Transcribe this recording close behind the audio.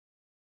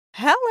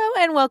Hello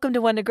and welcome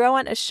to One to Grow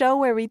On, a show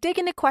where we dig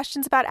into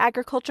questions about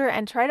agriculture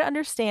and try to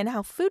understand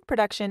how food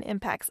production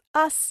impacts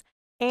us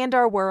and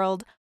our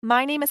world.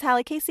 My name is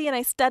Hallie Casey and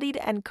I studied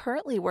and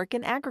currently work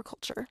in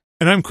agriculture.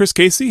 And I'm Chris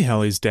Casey,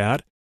 Hallie's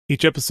dad.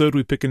 Each episode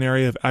we pick an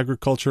area of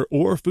agriculture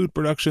or food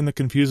production that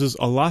confuses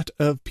a lot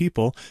of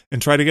people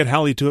and try to get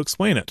Hallie to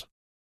explain it.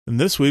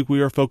 And this week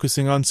we are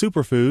focusing on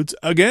superfoods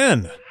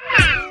again.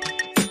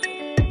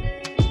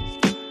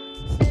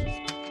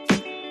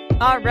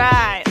 All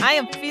right, I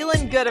am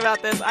feeling good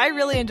about this. I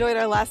really enjoyed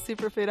our last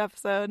superfood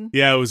episode.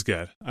 Yeah, it was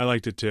good. I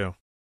liked it too.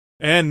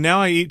 And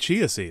now I eat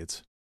chia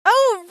seeds.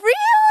 Oh,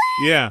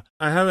 really? Yeah,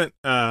 I haven't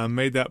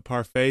made that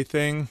parfait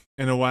thing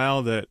in a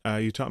while that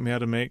you taught me how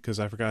to make because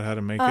I forgot how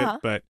to make it.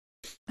 But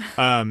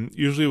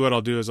usually what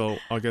I'll do is I'll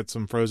get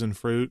some frozen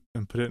fruit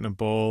and put it in a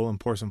bowl and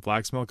pour some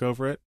flax milk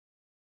over it.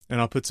 And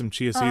I'll put some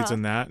chia seeds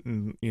in that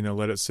and,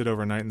 let it sit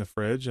overnight in the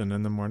fridge. And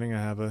in the morning I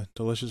have a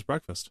delicious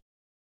breakfast.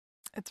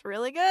 It's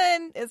really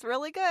good. It's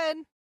really good.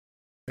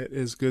 It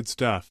is good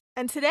stuff.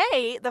 And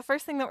today, the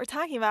first thing that we're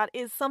talking about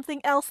is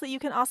something else that you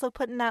can also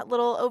put in that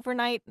little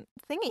overnight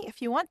thingy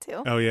if you want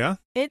to. Oh, yeah?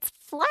 It's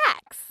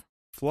flax.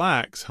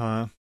 Flax,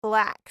 huh?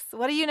 Flax.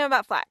 What do you know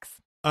about flax?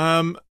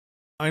 I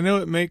know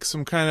it makes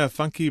some kind of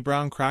funky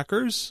brown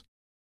crackers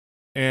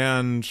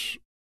and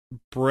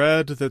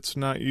bread that's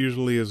not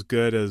usually as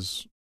good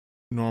as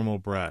normal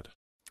bread.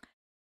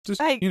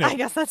 Just, I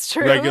guess that's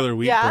true. Regular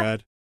wheat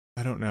bread.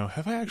 I don't know.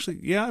 Have I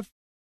actually? Yeah,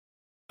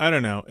 I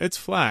don't know. It's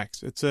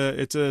flax. It's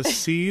a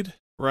seed,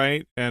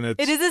 right? And it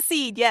is a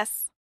seed,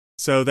 yes.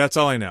 So that's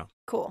all I know.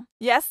 Cool.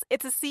 Yes,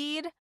 it's a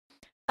seed.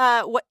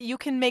 What you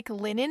can make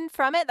linen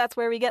from it. That's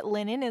where we get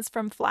linen is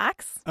from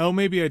flax. Oh,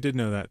 maybe I did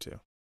know that too.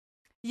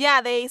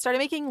 Yeah, they started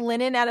making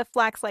linen out of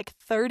flax like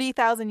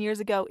 30,000 years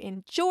ago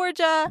in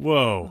Georgia.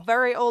 Whoa.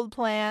 Very old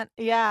plant.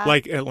 Yeah.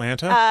 Like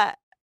Atlanta?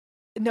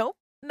 Nope.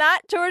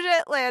 Not Georgia,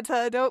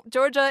 Atlanta. Nope.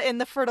 Georgia in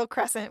the Fertile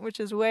Crescent,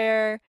 which is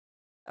where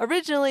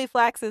originally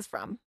flax is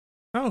from.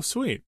 Oh,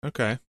 sweet.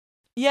 Okay.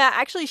 Yeah,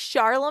 actually,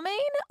 Charlemagne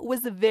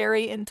was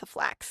very into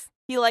flax.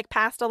 He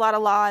passed a lot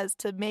of laws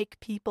to make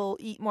people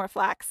eat more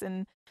flax,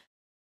 and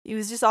he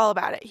was just all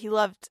about it. He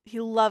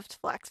loved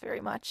flax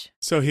very much.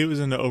 So he was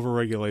into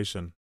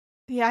overregulation.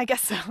 Yeah, I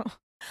guess so.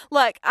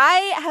 Look,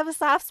 I have a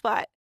soft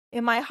spot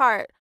in my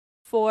heart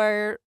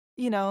for,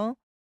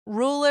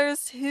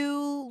 rulers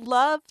who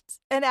loved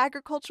an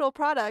agricultural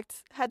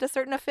product, had a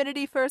certain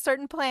affinity for a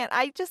certain plant.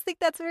 I just think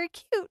that's very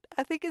cute.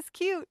 I think it's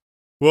cute.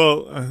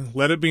 Well,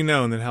 let it be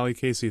known that Hallie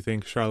Casey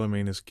thinks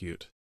Charlemagne is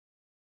cute.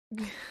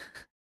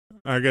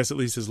 I guess at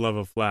least his love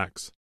of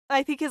flax.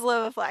 I think his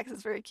love of flax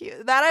is very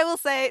cute. That I will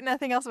say.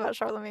 Nothing else about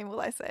Charlemagne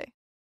will I say.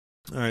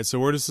 All right, so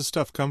where does this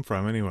stuff come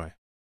from anyway?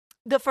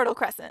 The Fertile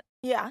Crescent,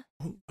 yeah.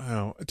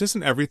 Oh,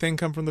 doesn't everything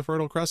come from the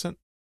Fertile Crescent?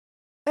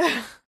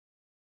 I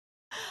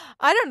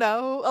don't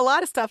know. A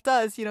lot of stuff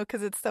does,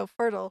 because it's so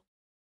fertile.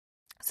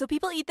 So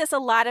people eat this a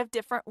lot of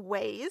different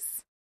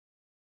ways.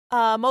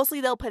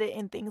 Mostly they'll put it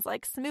in things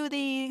like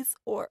smoothies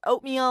or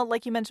oatmeal,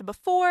 like you mentioned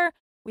before.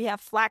 We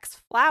have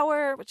flax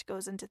flour, which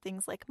goes into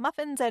things like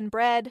muffins and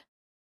bread.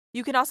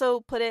 You can also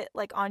put it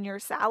on your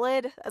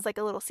salad as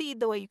a little seed,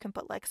 the way you can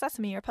put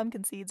sesame or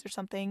pumpkin seeds or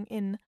something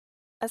in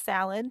a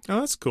salad.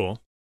 Oh, that's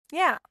cool.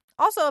 Yeah.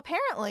 Also,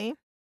 apparently,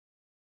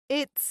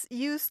 it's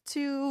used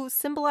to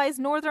symbolize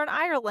Northern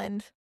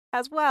Ireland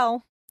as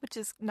well, which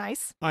is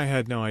nice. I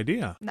had no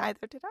idea.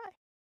 Neither did I.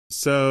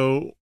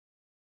 So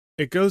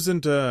it goes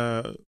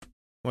into,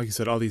 like you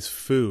said, all these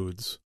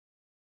foods.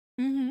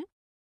 Mm-hmm.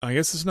 I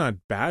guess it's not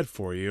bad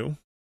for you.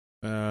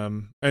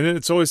 And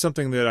it's always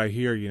something that I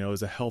hear,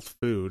 is a health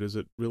food. Is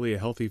it really a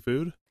healthy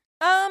food?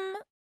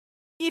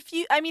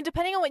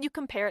 Depending on what you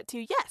compare it to,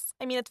 yes.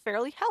 It's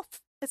fairly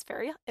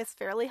It's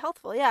fairly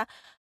healthful, yeah.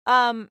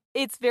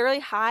 It's very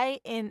high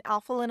in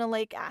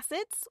alpha-linoleic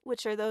acids,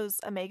 which are those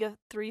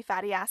omega-3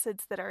 fatty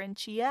acids that are in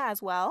chia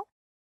as well.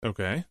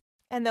 Okay.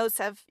 And those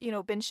have,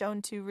 been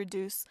shown to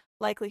reduce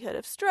likelihood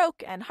of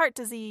stroke and heart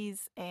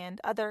disease and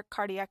other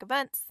cardiac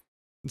events.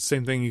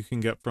 Same thing you can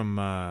get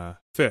from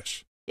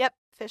fish. Yep,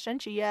 fish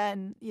and chia,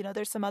 and,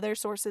 there's some other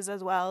sources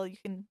as well. You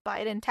can buy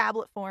it in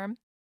tablet form.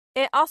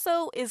 It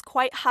also is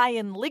quite high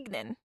in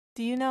lignin.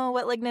 Do you know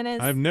what lignin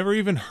is? I've never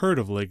even heard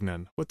of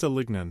lignin. What's a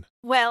lignin?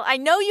 Well, I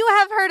know you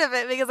have heard of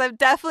it because I've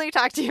definitely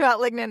talked to you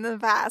about lignin in the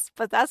past,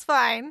 but that's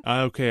fine.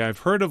 Okay, I've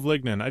heard of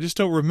lignin. I just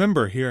don't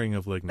remember hearing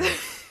of lignin.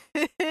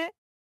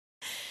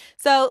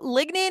 So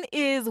lignin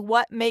is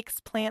what makes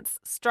plants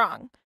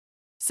strong.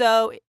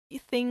 So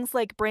things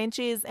like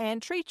branches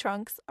and tree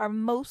trunks are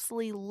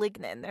mostly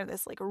lignin. They're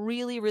this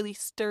really, really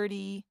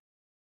sturdy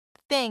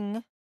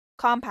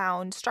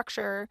compound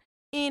structure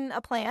in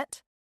a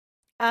plant.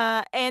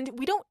 And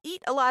we don't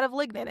eat a lot of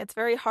lignin. It's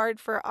very hard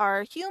for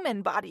our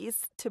human bodies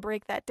to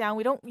break that down.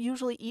 We don't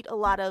usually eat a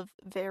lot of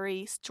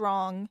very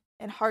strong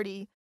and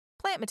hardy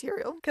plant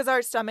material because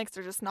our stomachs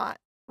are just not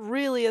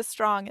really as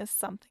strong as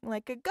something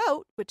like a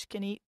goat, which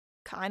can eat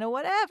kind of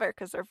whatever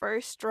because they're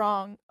very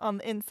strong on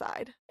the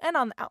inside and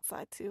on the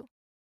outside too.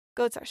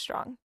 Goats are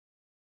strong.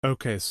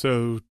 Okay,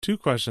 so 2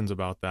 questions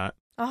about that.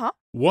 Uh-huh.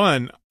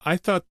 One, I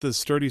thought the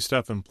sturdy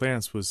stuff in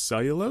plants was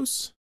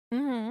cellulose.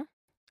 Mm-hmm.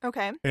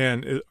 Okay.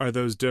 And are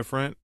those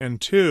different? And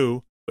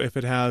two, if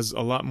it has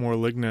a lot more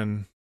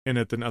lignin in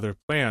it than other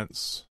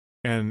plants,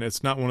 and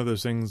it's not one of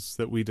those things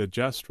that we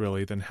digest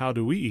really, then how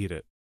do we eat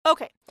it?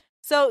 Okay.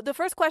 So the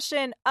first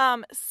question,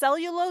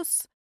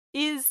 cellulose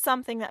is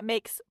something that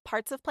makes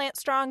parts of plants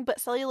strong, but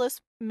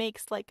cellulose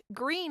makes like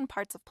green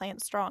parts of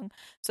plants strong.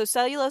 So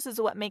cellulose is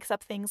what makes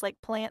up things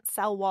like plant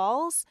cell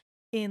walls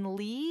in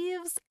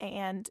leaves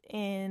and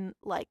in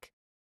like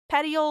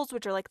petioles,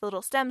 which are like the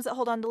little stems that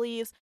hold on to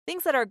leaves.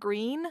 Things that are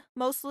green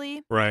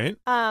mostly, Right.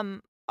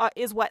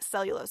 is what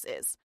cellulose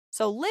is.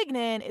 So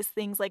lignin is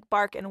things like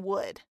bark and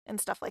wood and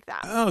stuff like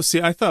that. Oh,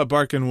 see, I thought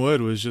bark and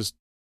wood was just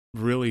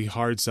really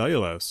hard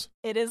cellulose.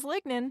 It is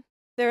lignin.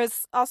 There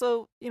is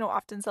also,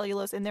 often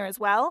cellulose in there as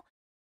well.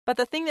 But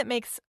the thing that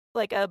makes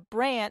like a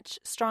branch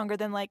stronger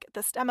than like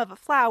the stem of a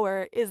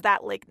flower is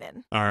that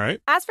lignin. All right.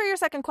 As for your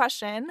second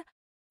question,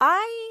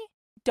 I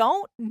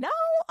don't know,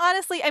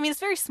 honestly. I mean, it's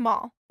very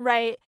small,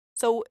 right?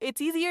 So it's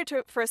easier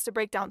for us to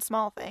break down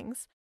small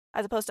things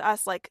as opposed to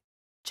us like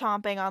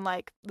chomping on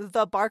like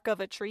the bark of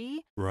a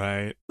tree.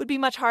 Right. Would be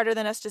much harder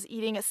than us just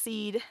eating a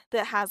seed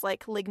that has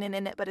like lignin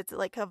in it, but it's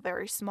like a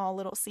very small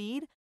little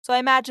seed. So I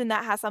imagine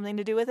that has something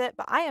to do with it,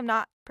 but I am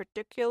not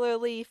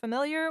particularly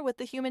familiar with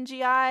the human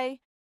GI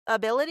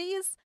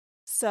abilities.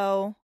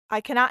 So I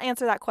cannot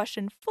answer that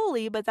question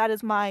fully, but that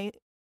is my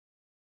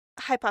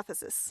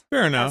hypothesis.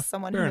 Fair enough. As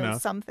someone Fair who knows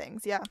enough. some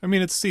things, yeah. I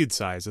mean, it's seed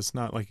size. It's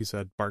not like you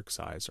said bark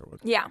size or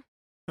whatever. Yeah.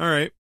 All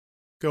right.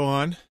 Go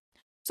on.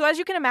 So as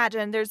you can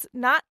imagine, there's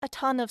not a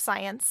ton of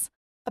science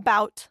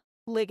about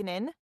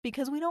lignin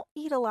because we don't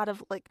eat a lot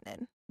of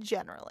lignin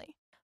generally.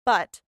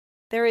 But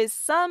there is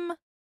some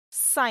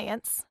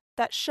science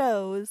that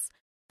shows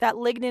that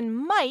lignin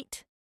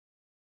might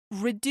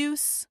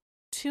reduce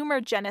tumor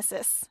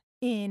genesis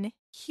in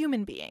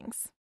human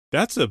beings.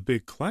 That's a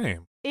big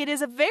claim. It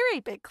is a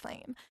very big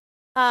claim.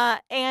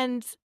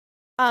 And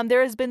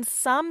there has been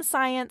some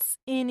science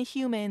in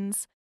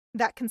humans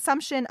that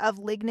consumption of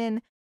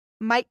lignin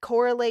might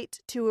correlate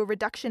to a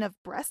reduction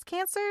of breast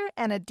cancer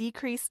and a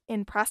decrease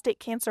in prostate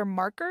cancer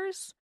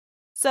markers.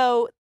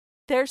 So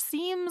there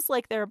seems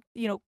like there,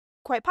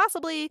 quite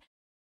possibly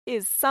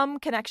is some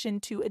connection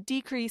to a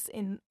decrease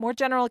in more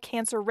general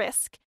cancer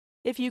risk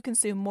if you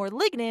consume more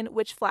lignin,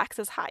 which flax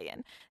is high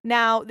in.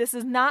 Now, this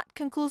is not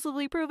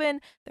conclusively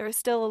proven. There are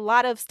still a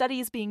lot of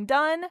studies being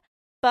done,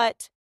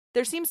 but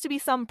there seems to be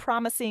some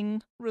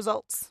promising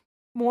results,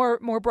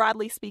 more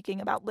broadly speaking,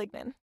 about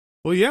lignin.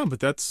 Well, yeah,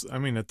 but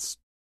it's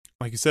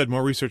like you said,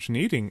 more research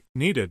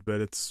needed,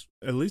 but it's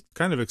at least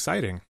kind of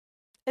exciting.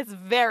 It's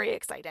very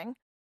exciting.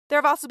 There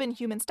have also been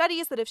human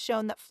studies that have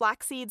shown that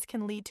flax seeds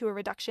can lead to a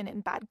reduction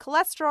in bad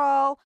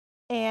cholesterol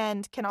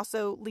and can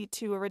also lead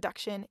to a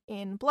reduction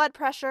in blood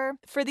pressure.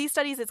 For these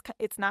studies,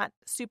 it's not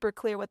super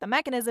clear what the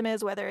mechanism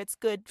is, whether it's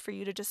good for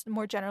you to just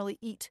more generally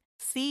eat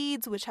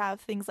seeds, which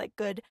have things like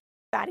good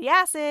fatty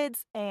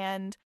acids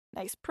and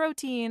nice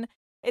protein.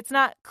 It's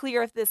not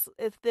clear if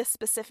this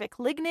specific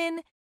lignin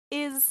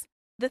is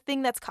the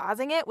thing that's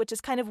causing it, which is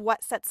kind of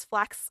what sets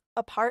flax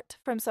apart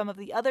from some of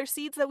the other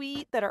seeds that we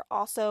eat that are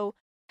also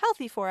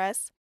healthy for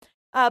us.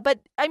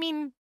 But I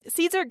mean,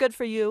 seeds are good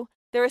for you.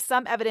 There is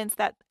some evidence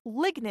that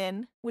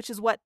lignin, which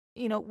is what,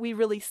 we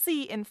really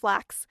see in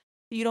flax,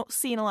 you don't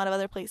see in a lot of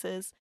other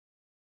places.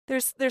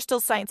 There's still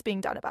science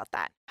being done about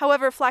that.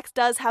 However, flax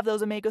does have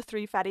those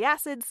omega-3 fatty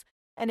acids,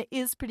 and it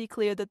is pretty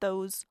clear that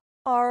those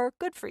are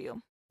good for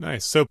you.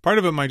 Nice. So part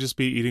of it might just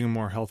be eating a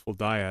more healthful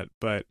diet,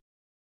 but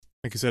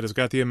like you said, it's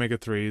got the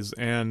omega-3s,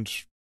 and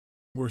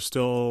we're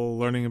still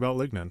learning about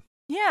lignin.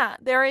 Yeah,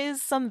 there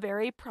is some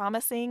very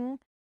promising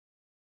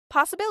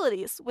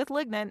possibilities with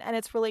lignin and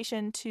its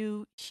relation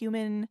to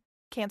human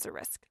cancer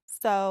risk.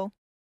 So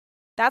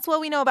that's what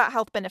we know about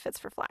health benefits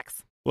for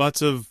flax.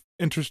 Lots of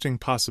interesting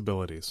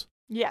possibilities.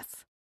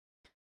 Yes.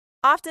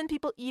 Often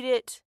people eat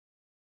it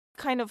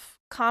kind of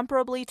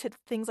comparably to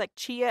things like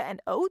chia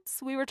and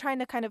oats. We were trying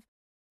to kind of,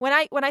 when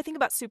I think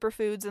about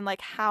superfoods and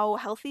like how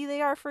healthy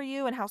they are for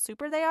you and how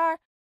super they are,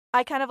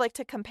 I kind of like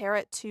to compare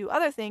it to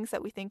other things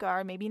that we think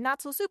are maybe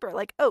not so super,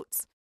 like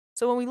oats.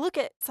 So when we look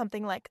at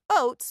something like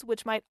oats,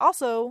 which might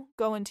also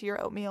go into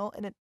your oatmeal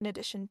in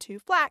addition to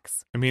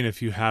flax. I mean,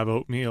 if you have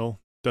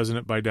oatmeal, doesn't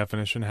it by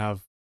definition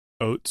have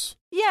oats?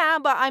 Yeah,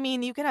 but I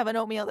mean, you can have an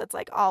oatmeal that's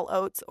like all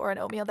oats or an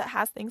oatmeal that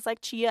has things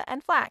like chia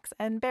and flax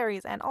and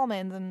berries and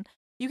almonds, and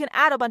you can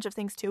add a bunch of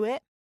things to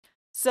it.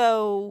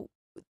 So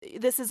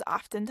this is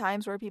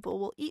oftentimes where people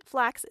will eat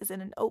flax is in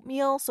an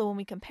oatmeal. So when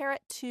we compare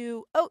it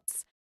to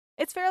oats,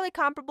 it's fairly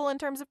comparable in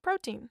terms of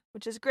protein,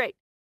 which is great.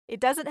 It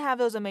doesn't have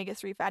those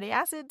omega-3 fatty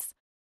acids.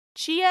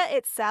 Chia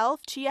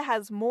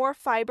has more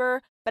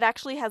fiber, but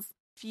actually has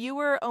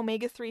fewer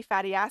omega-3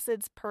 fatty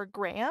acids per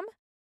gram.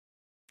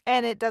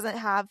 And it doesn't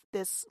have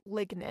this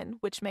lignin,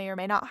 which may or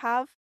may not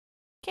have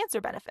cancer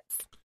benefits,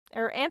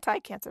 or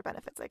anti-cancer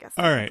benefits, I guess.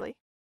 All right.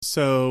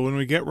 So when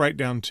we get right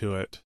down to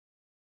it,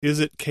 is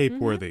it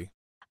cape-worthy?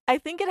 I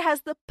think it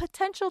has the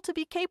potential to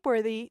be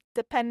cape-worthy,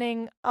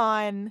 depending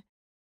on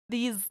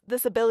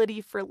this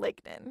ability for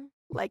lignin.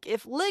 Like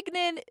if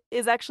lignin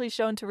is actually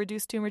shown to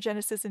reduce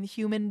tumorigenesis in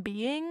human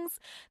beings,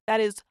 that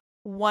is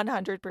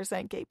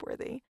 100%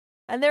 cape-worthy.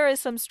 And there is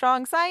some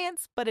strong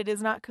science, but it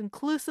is not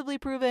conclusively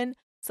proven,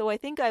 so I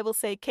think I will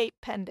say cape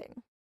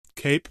pending.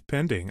 Cape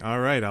pending. All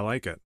right, I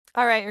like it.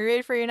 All right, are you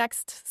ready for your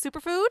next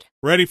superfood?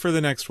 Ready for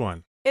the next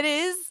one. It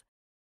is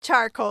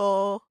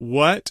charcoal.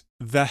 What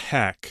the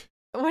heck?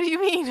 What do you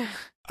mean?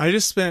 I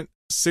just spent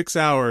 6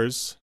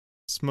 hours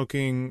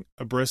smoking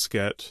a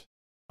brisket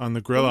on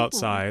the grill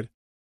outside,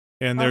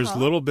 and there's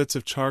little bits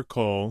of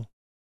charcoal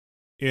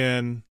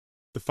in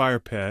the fire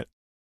pit,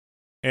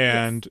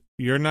 and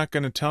you're not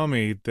going to tell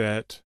me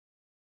that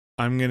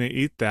I'm going to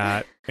eat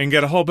that and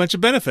get a whole bunch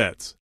of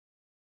benefits.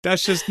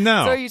 That's just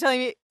no. So are you telling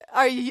me,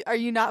 are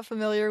you not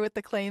familiar with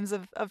the claims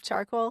of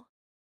charcoal?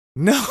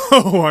 No,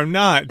 I'm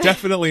not.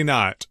 Definitely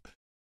not.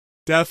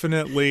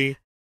 Definitely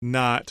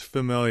not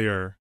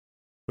familiar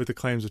with the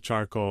claims of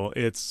charcoal.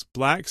 It's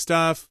black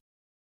stuff.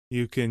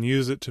 You can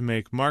use it to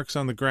make marks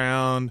on the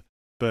ground,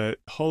 but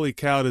holy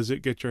cow, does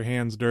it get your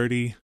hands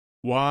dirty?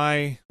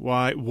 Why?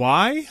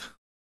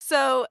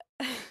 So,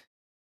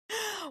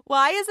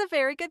 why is a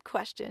very good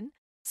question.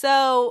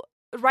 So,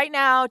 right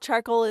now,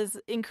 charcoal is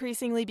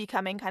increasingly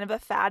becoming kind of a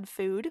fad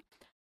food.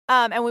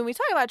 And when we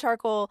talk about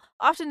charcoal,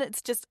 often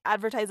it's just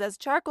advertised as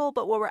charcoal,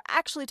 but what we're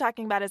actually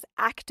talking about is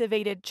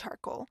activated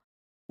charcoal,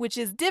 which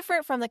is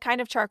different from the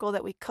kind of charcoal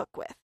that we cook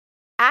with.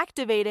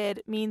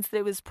 Activated means that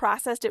it was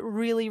processed at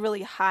really,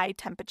 really high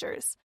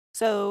temperatures.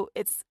 So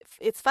it's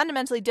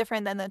fundamentally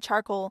different than the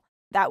charcoal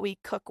that we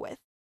cook with.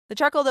 The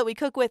charcoal that we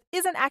cook with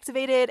isn't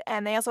activated,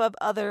 and they also have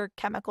other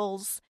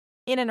chemicals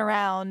in and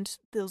around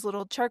those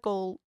little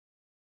charcoal.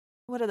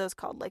 What are those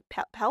called? Like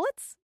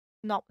pellets?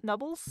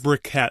 Nubbles?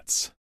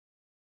 Briquettes.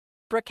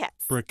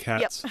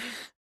 Yep.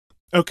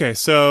 Okay,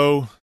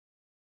 so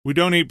we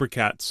don't eat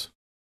briquettes.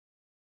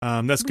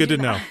 That's good to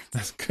know.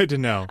 That's good to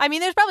know. I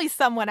mean, there's probably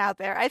someone out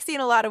there. I've seen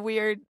a lot of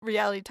weird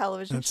reality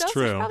television That's shows.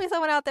 True. There's probably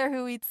someone out there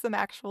who eats some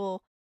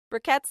actual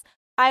briquettes.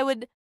 I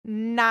would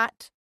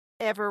not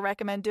ever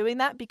recommend doing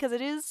that because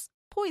it is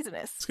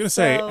poisonous. I was going to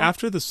say,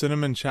 after the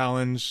cinnamon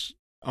challenge,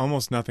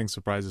 almost nothing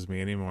surprises me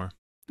anymore.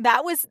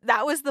 That was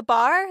the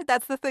bar?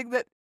 That's the thing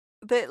that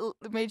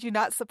made you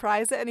not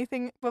surprised at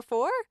anything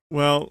before?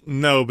 Well,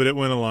 no, but it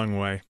went a long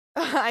way.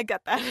 I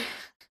get that.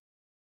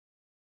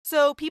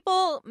 So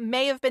people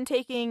may have been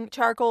taking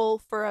charcoal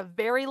for a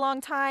very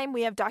long time.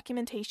 We have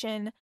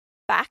documentation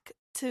back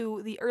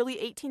to the early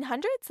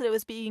 1800s that it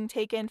was being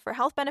taken for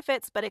health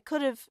benefits, but it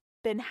could have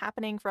been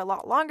happening for a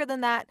lot longer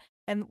than that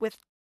and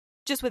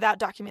without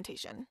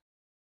documentation.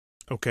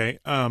 Okay.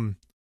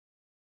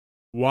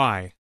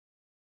 Why?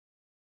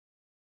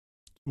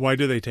 Why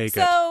do they take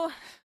it? So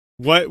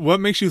what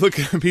makes you look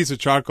at a piece of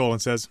charcoal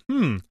and says,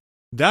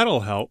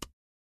 that'll help?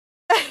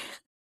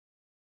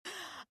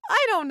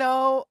 I don't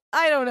know.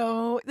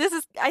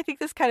 I think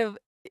this kind of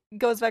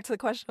goes back to the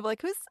question of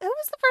like, who was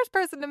the first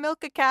person to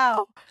milk a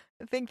cow?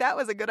 I think that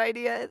was a good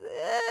idea.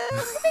 Who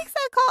makes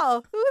that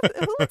call? Who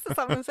looks at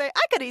someone and say,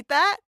 I could eat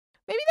that.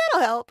 Maybe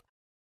that'll help.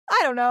 I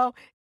don't know.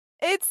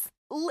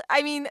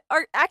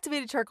 Our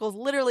activated charcoal is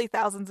literally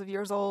thousands of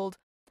years old.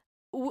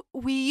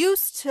 We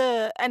used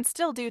to, and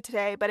still do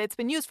today, but it's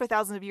been used for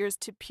thousands of years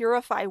to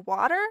purify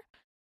water.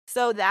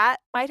 So that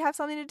might have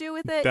something to do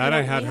with it. That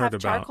I had heard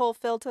about. Charcoal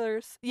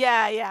filters.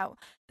 Yeah.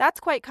 That's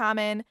quite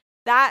common.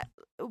 That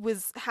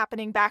was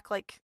happening back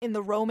like in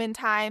the Roman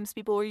times.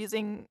 People were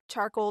using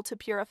charcoal to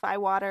purify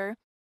water.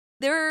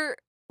 There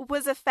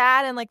was a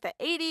fad in like the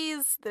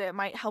 80s that it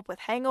might help with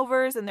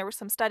hangovers, and there were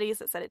some studies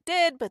that said it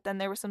did, but then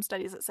there were some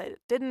studies that said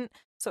it didn't.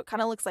 So it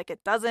kind of looks like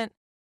it doesn't.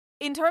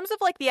 In terms of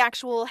like the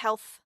actual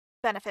health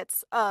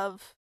benefits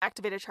of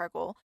activated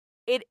charcoal,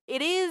 it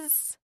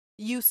is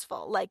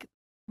useful. Like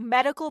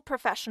medical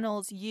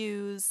professionals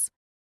use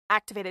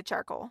activated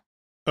charcoal.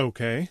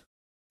 Okay.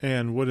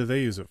 And what do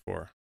they use it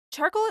for?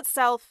 Charcoal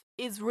itself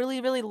is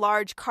really, really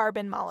large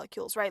carbon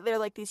molecules, right? They're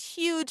like these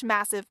huge,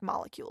 massive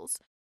molecules.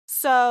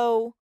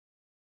 So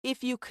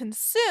if you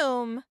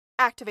consume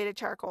activated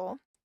charcoal,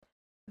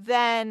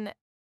 then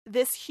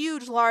this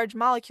huge, large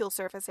molecule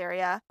surface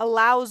area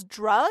allows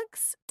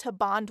drugs to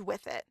bond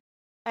with it.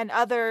 And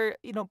other,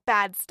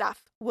 bad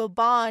stuff will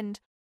bond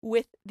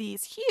with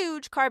these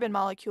huge carbon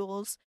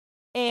molecules.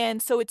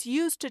 And so it's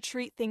used to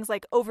treat things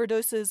like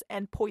overdoses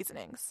and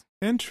poisonings.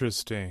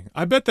 Interesting.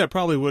 I bet that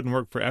probably wouldn't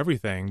work for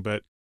everything,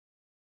 but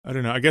I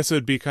don't know. I guess it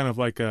would be kind of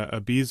like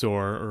a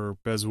Bezoar or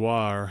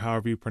Bezoar or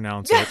however you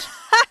pronounce it,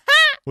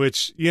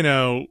 which,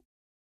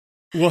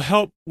 will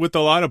help with a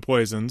lot of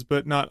poisons,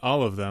 but not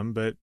all of them.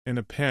 But in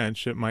a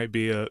pinch, it might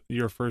be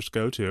your first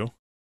go-to.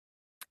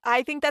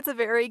 I think that's a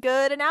very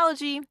good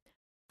analogy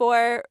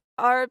for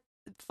our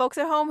folks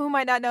at home who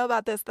might not know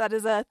about this. That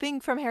is a thing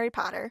from Harry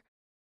Potter,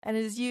 and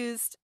it is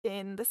used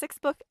in the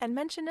 6th book and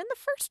mentioned in the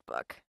 1st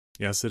book.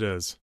 Yes, it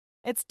is.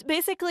 It's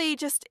basically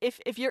just if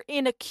you're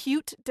in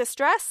acute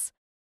distress,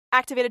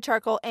 activated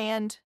charcoal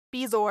and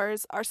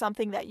Bezoars are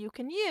something that you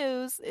can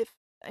use if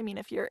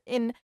you're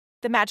in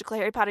the magical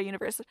Harry Potter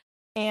universe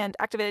and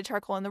activated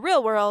charcoal in the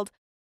real world.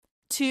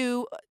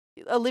 to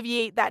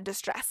alleviate that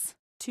distress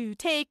to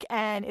take.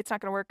 And it's not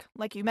going to work,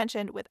 like you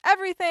mentioned, with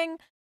everything.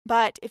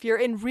 But if you're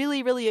in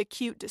really, really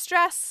acute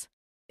distress,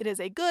 it is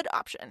a good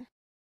option.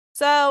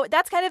 So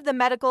that's kind of the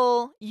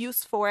medical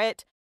use for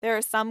it. There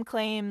are some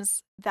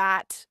claims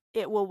that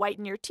it will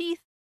whiten your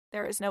teeth.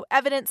 There is no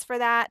evidence for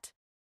that.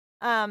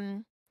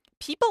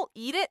 People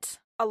eat it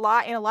a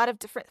lot in a lot of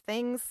different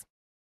things.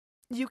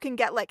 You can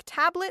get like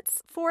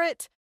tablets for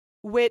it,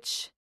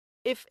 which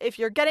if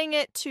you're getting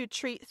it to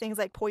treat things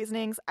like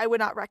poisonings, I would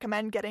not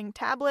recommend getting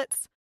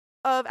tablets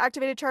of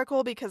activated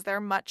charcoal because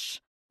they're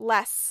much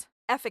less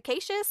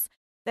efficacious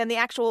than the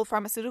actual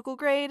pharmaceutical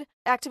grade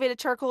activated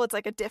charcoal. It's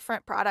like a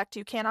different product.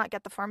 You cannot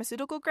get the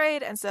pharmaceutical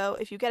grade. And so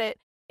if you get it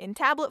in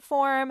tablet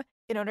form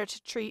in order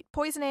to treat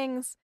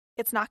poisonings,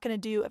 it's not going to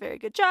do a very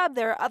good job.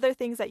 There are other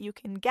things that you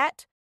can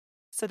get.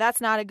 So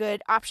that's not a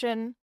good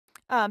option.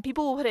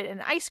 People will put it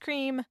in ice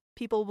cream.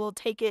 People will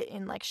take it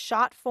in like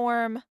shot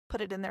form,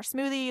 put it in their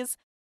smoothies.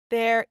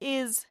 There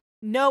is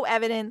no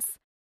evidence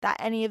that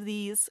any of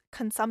these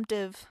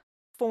consumptive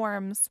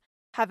forms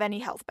have any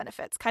health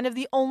benefits. Kind of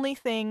the only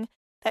thing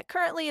that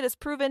currently it is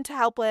proven to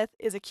help with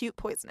is acute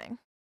poisoning.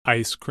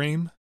 Ice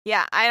cream?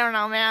 Yeah, I don't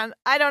know, man.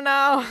 I don't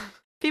know.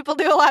 People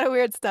do a lot of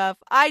weird stuff.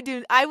 I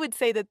would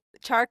say that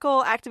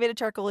activated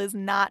charcoal is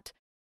not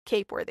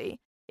cape-worthy.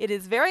 It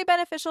is very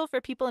beneficial for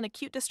people in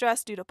acute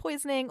distress due to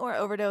poisoning or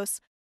overdose,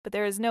 but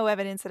there is no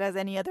evidence it has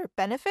any other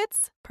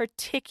benefits,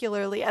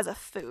 particularly as a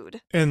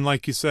food. And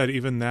like you said,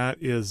 even that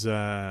is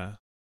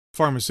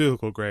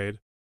pharmaceutical grade.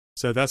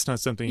 So that's not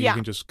something you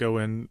can just go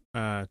in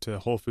to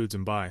Whole Foods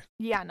and buy.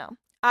 Yeah, no.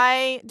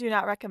 I do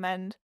not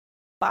recommend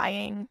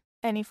buying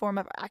any form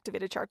of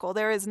activated charcoal.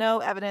 There is no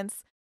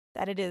evidence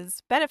that it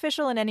is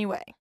beneficial in any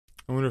way.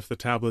 I wonder if the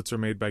tablets are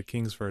made by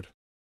Kingsford.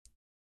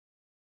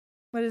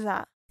 What is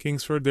that?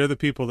 Kingsford, they're the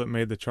people that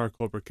made the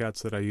charcoal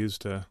briquettes that I use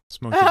to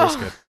smoke the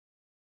biscuit.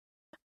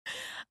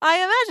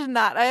 I imagine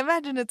that. I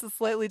imagine it's a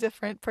slightly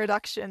different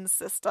production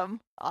system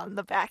on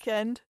the back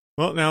end.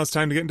 Well, now it's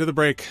time to get into the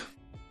break.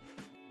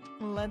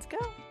 Let's go.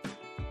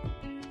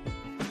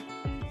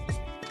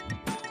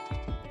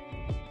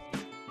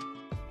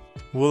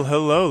 Well,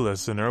 hello,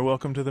 listener.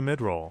 Welcome to the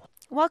mid-roll.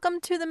 Welcome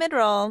to the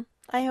mid-roll.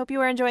 I hope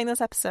you are enjoying this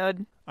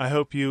episode. I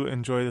hope you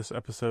enjoy this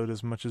episode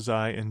as much as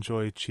I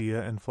enjoy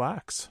chia and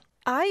flax.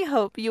 I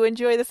hope you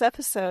enjoy this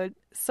episode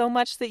so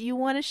much that you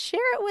want to share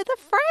it with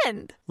a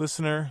friend.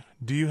 Listener,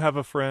 do you have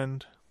a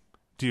friend?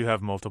 Do you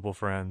have multiple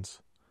friends?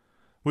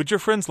 Would your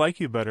friends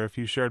like you better if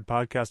you shared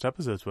podcast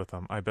episodes with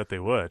them? I bet they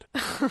would.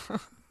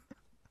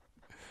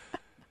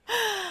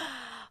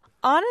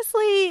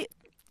 Honestly,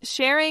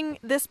 sharing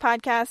this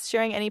podcast,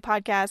 sharing any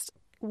podcast,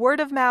 word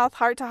of mouth,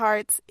 heart to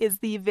hearts is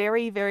the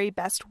very, very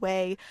best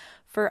way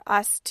for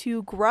us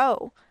to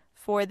grow,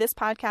 for this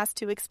podcast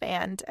to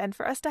expand, and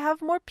for us to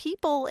have more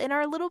people in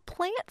our little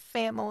plant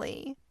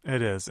family.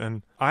 It is.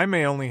 And I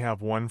may only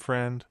have one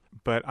friend,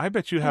 but I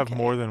bet you have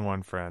more than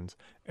one friend.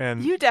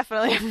 And you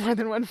definitely have more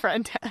than one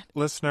friend, Dad.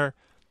 Listener,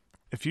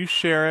 if you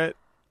share it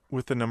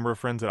with the number of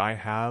friends that I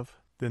have,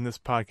 then this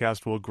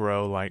podcast will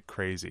grow like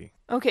crazy.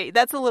 Okay,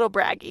 that's a little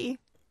braggy.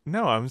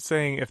 No, I'm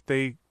saying if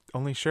they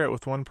only share it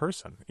with one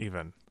person,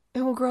 even.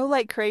 It will grow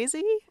like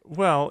crazy?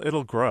 Well,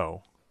 it'll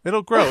grow.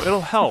 It'll grow.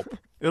 It'll help.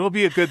 It'll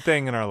be a good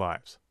thing in our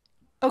lives.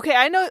 Okay,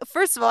 I know,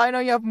 first of all, I know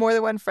you have more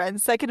than one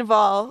friend. Second of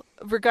all,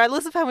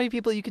 regardless of how many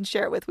people you can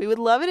share it with, we would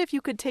love it if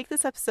you could take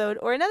this episode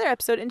or another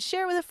episode and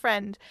share it with a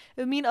friend.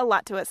 It would mean a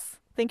lot to us.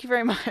 Thank you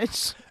very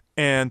much.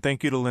 And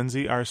thank you to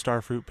Lindsay, our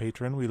Starfruit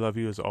patron. We love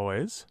you as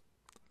always.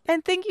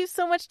 And thank you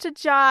so much to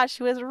Josh,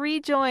 who has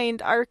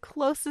rejoined our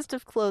closest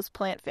of close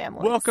plant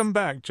families. Welcome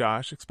back,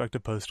 Josh. Expect a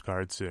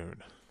postcard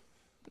soon.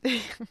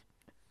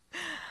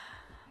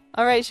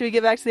 All right, should we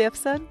get back to the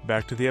episode?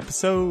 Back to the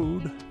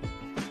episode.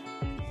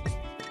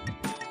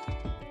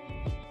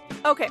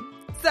 Okay,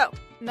 so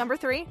number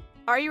 3.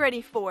 Are you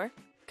ready for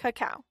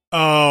cacao?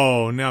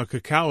 Oh, now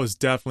cacao is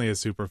definitely a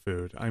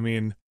superfood. I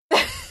mean,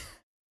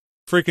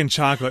 freaking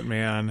chocolate,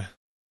 man.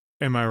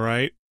 Am I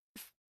right?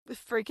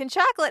 Freaking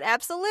chocolate,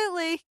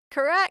 absolutely.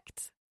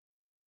 Correct.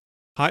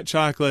 Hot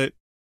chocolate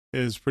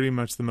is pretty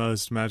much the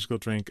most magical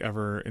drink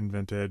ever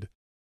invented.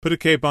 Put a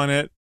cape on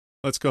it.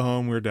 Let's go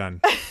home. We're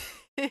done.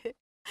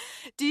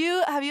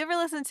 Have you ever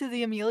listened to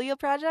the Amelia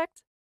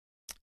Project?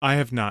 I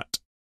have not.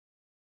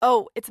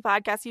 Oh, it's a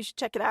podcast. You should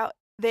check it out.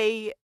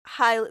 They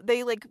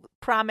like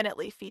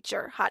prominently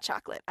feature hot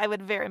chocolate. I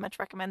would very much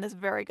recommend this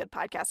very good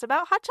podcast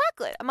about hot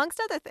chocolate, amongst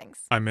other things.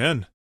 I'm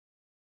in.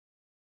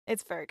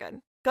 It's very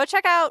good. Go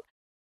check out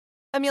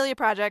Amelia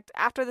Project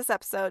after this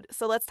episode.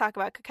 So let's talk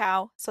about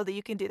cacao so that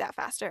you can do that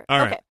faster.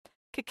 All okay. Right.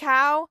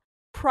 Cacao,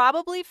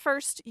 probably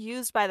first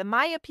used by the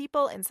Maya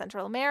people in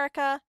Central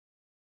America.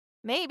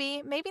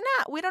 Maybe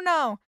not. We don't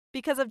know,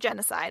 because of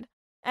genocide.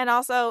 And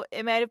also,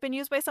 it might have been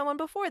used by someone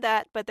before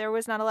that, but there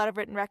was not a lot of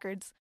written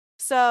records.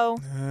 So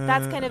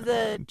that's kind of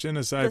the...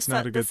 Genocide's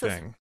not a good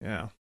thing.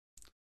 Yeah.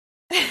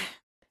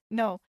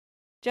 No.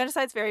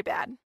 Genocide's very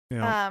bad.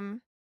 Yeah.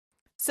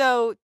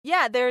 So,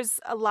 yeah,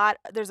 there's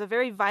a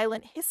very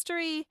violent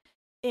history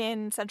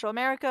in Central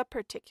America,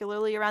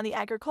 particularly around the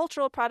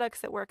agricultural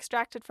products that were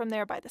extracted from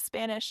there by the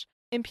Spanish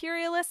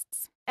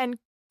imperialists. And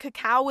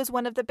cacao was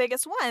one of the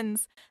biggest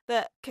ones.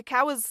 The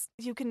cacao was,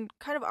 you can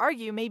kind of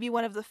argue, maybe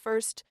one of the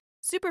first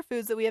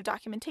superfoods that we have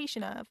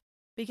documentation of,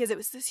 because it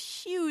was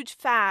this huge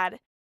fad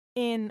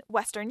in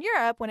Western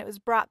Europe when it was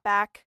brought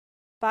back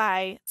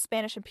by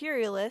Spanish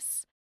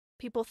imperialists.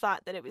 People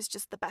thought that it was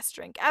just the best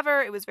drink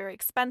ever. It was very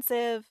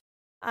expensive.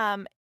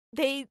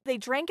 They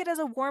drank it as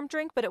a warm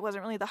drink, but it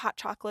wasn't really the hot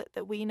chocolate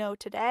that we know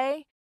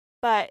today.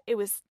 But it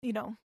was,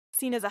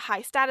 seen as a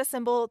high status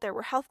symbol. There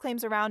were health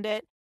claims around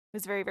it. It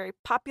was very, very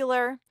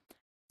popular.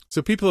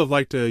 So people have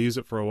liked to use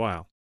it for a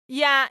while.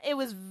 Yeah, it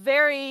was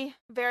very,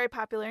 very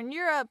popular in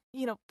Europe.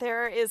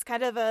 There is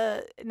kind of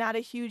not a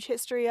huge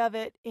history of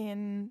it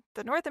in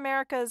the North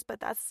Americas,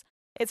 but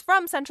it's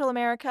from Central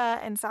America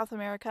and South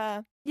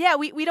America. Yeah,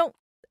 we don't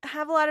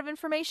have a lot of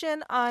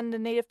information on the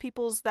native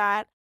peoples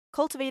that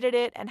cultivated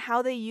it and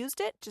how they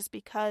used it, just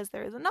because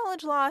there is a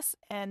knowledge loss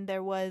and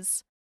there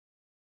was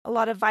a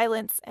lot of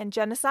violence and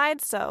genocide.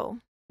 So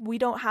we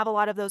don't have a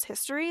lot of those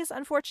histories,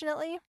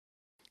 unfortunately.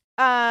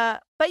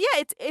 But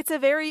yeah, it's a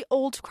very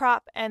old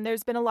crop, and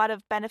there's been a lot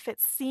of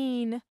benefits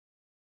seen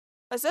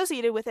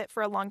associated with it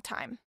for a long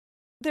time.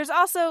 There's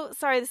also,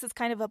 sorry, this is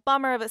kind of a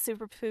bummer of a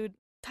superfood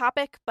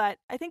topic, but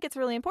I think it's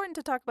really important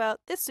to talk about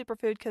this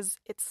superfood because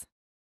it's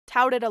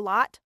touted a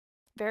lot,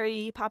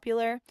 very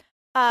popular.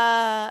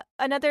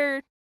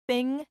 Another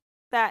thing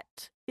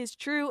that is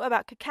true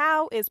about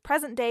cacao is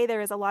present day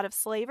there is a lot of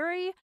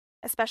slavery,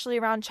 especially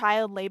around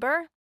child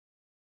labor.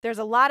 There's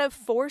a lot of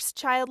forced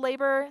child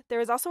labor. There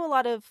is also a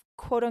lot of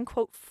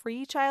quote-unquote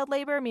free child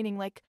labor, meaning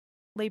like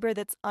labor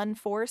that's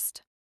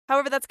unforced.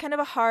 However, that's kind of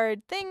a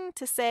hard thing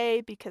to say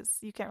because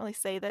you can't really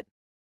say that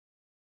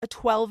a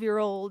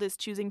 12-year-old is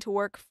choosing to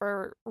work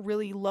for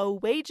really low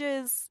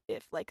wages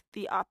if like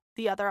the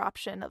other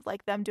option of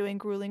like them doing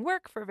grueling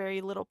work for very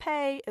little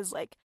pay is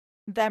like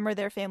them or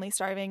their family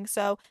starving.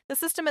 So the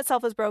system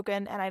itself is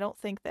broken, and I don't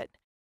think that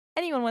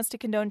anyone wants to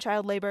condone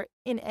child labor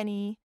in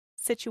any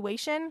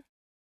situation.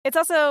 It's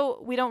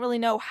also, we don't really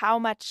know how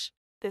much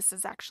this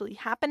is actually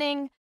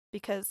happening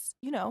because,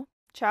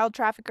 child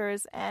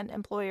traffickers and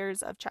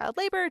employers of child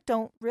labor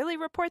don't really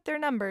report their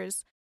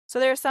numbers. So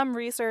there's some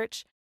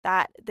research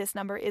that this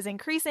number is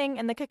increasing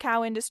in the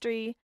cacao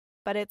industry,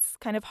 but it's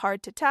kind of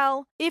hard to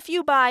tell. If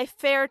you buy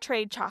fair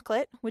trade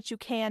chocolate, which you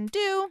can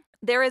do,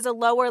 there is a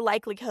lower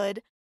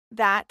likelihood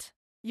that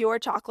your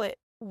chocolate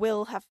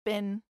will have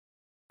been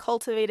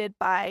cultivated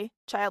by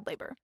child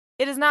labor.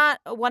 It is not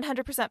a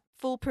 100%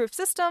 foolproof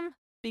system,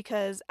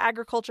 because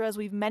agriculture, as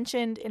we've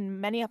mentioned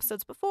in many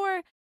episodes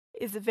before,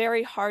 is a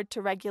very hard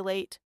to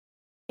regulate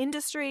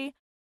industry,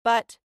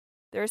 but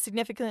there is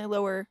significantly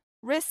lower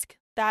risk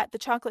that the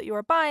chocolate you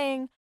are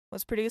buying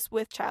was produced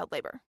with child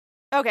labor.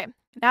 Okay,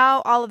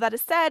 now all of that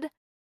is said,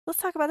 let's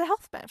talk about the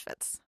health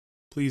benefits.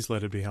 Please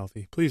let it be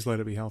healthy. Please let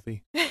it be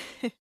healthy.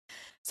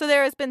 So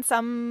there has been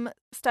some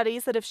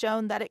studies that have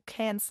shown that it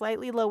can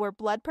slightly lower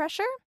blood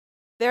pressure.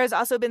 There has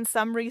also been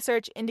some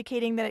research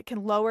indicating that it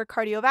can lower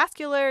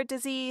cardiovascular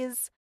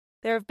disease.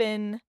 There have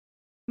been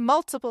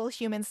multiple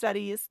human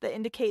studies that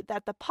indicate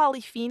that the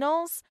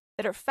polyphenols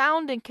that are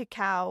found in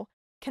cacao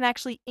can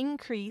actually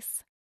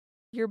increase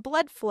your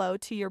blood flow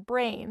to your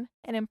brain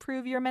and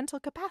improve your mental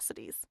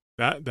capacities.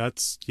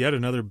 That's yet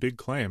another big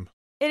claim.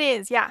 It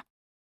is, yeah.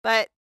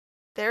 But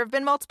there have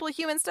been multiple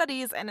human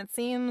studies, and it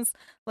seems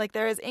like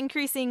there is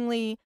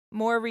increasingly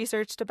more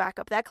research to back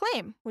up that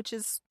claim, which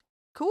is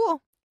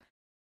cool.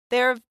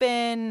 There have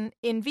been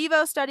in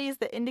vivo studies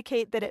that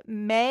indicate that it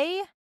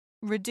may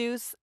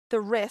reduce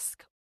the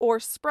risk or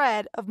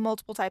spread of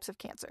multiple types of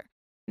cancer.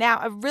 Now,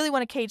 I really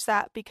want to cage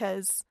that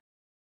because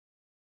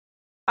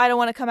I don't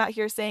want to come out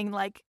here saying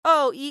like,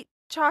 oh, eat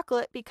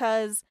chocolate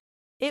because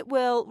it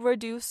will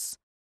reduce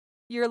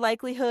your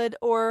likelihood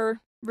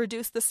or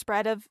reduce the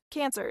spread of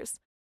cancers.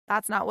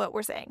 That's not what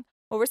we're saying.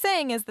 What we're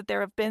saying is that there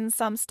have been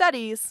some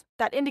studies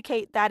that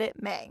indicate that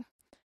it may.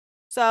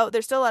 So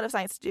there's still a lot of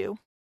science to do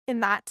in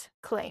that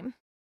claim.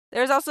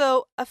 There's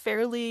also a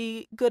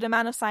fairly good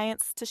amount of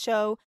science to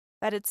show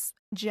that it's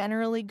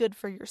generally good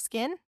for your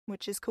skin,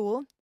 which is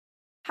cool.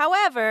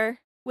 However,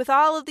 with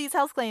all of these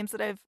health claims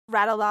that I've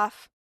rattled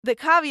off, the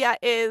caveat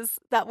is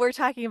that we're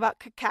talking about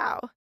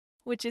cacao,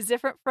 which is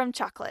different from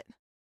chocolate.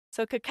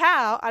 So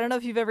cacao, I don't know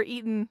if you've ever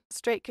eaten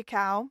straight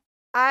cacao.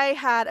 I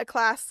had a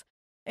class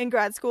in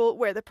grad school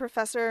where the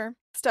professor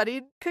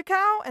studied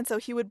cacao, and so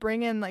he would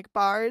bring in like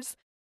bars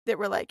that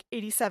were like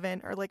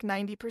 87 or like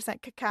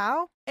 90%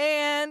 cacao,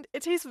 and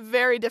it tastes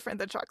very different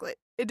than chocolate.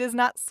 It is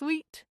not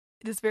sweet.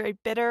 It is very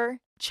bitter.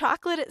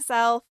 Chocolate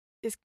itself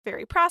is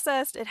very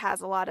processed. It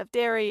has a lot of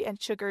dairy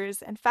and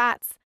sugars and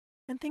fats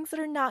and things that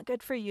are not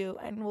good for you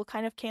and will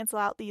kind of cancel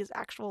out these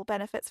actual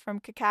benefits from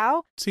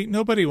cacao. See,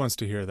 nobody wants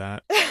to hear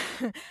that.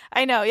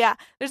 I know, yeah.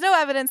 There's no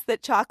evidence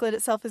that chocolate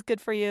itself is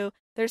good for you.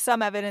 There's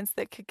some evidence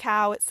that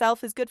cacao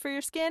itself is good for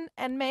your skin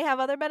and may have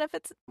other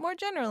benefits more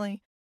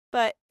generally.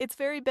 But it's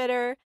very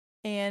bitter,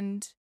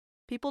 and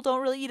people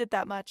don't really eat it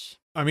that much.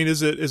 I mean,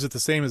 is it the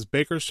same as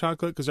baker's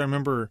chocolate? Because I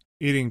remember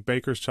eating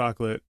baker's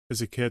chocolate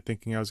as a kid,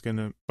 thinking I was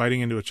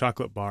biting into a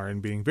chocolate bar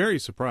and being very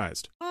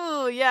surprised.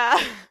 Oh,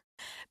 yeah.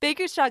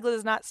 Baker's chocolate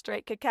is not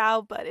straight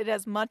cacao, but it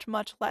has much,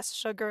 much less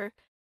sugar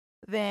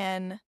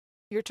than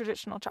your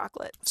traditional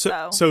chocolate.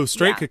 So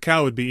straight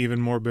cacao would be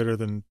even more bitter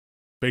than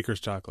baker's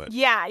chocolate.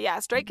 Yeah.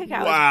 Straight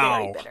cacao is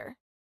very bitter.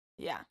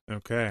 Yeah.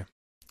 Okay.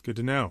 Good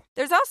to know.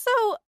 There's also,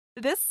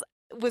 this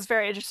was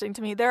very interesting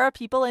to me. There are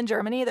people in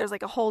Germany, there's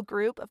like a whole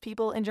group of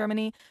people in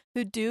Germany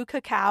who do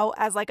cacao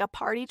as like a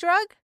party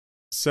drug.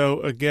 So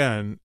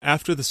again,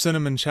 after the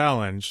cinnamon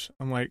challenge,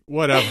 I'm like,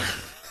 whatever.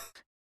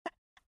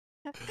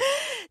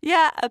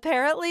 Yeah,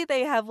 apparently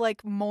they have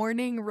like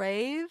morning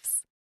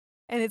raves,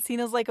 and it's seen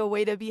as like a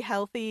way to be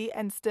healthy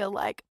and still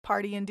like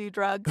party and do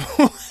drugs.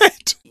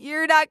 What?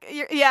 You're not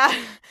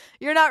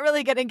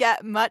really gonna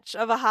get much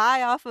of a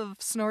high off of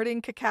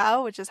snorting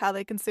cacao, which is how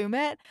they consume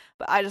it.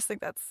 But I just think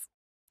that's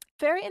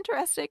very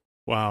interesting.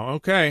 Wow.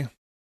 Okay.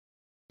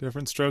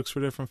 Different strokes for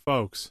different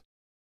folks.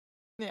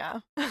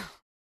 Yeah.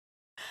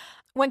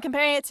 When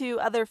comparing it to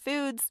other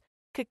foods,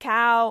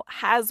 cacao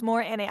has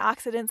more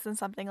antioxidants than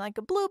something like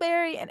a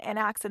blueberry, and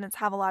antioxidants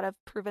have a lot of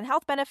proven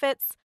health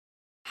benefits.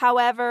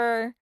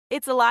 However,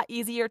 it's a lot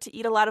easier to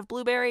eat a lot of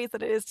blueberries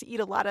than it is to eat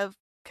a lot of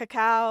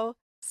cacao.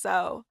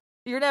 So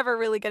you're never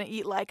really going to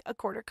eat like a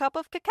quarter cup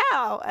of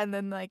cacao and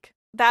then like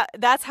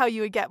that's how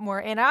you would get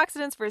more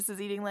antioxidants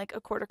versus eating like a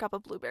quarter cup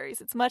of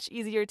blueberries. It's much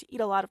easier to eat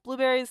a lot of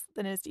blueberries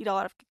than it is to eat a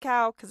lot of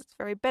cacao because it's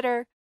very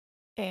bitter.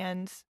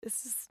 And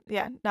this is,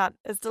 not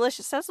as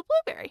delicious as a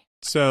blueberry.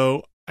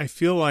 So I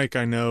feel like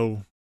I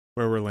know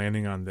where we're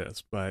landing on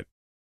this, but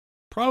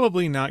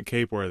probably not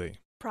Cape-worthy.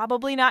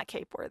 Probably not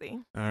Cape-worthy.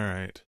 All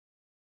right.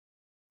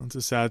 It's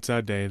a sad,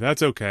 sad day.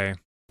 That's okay.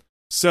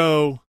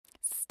 So...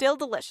 still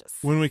delicious.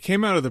 When we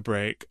came out of the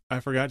break, I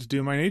forgot to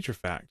do my nature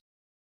fact.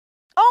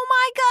 Oh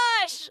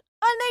my gosh!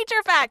 A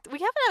nature fact! We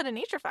haven't had a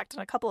nature fact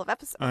in a couple of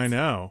episodes. I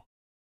know.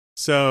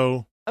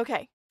 So...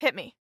 okay, hit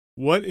me.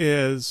 What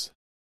is...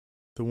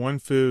 the one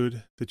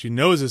food that you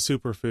know is a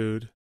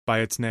superfood by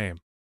its name?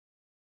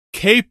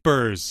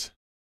 Capers.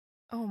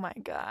 Oh my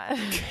god.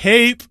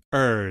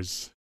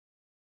 Capers.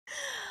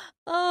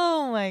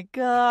 Oh my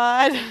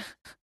god.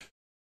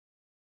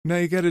 Now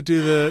you got to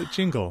do the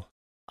jingle.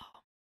 Oh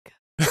my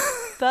god.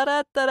 Da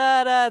da da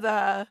da da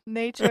da.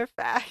 Nature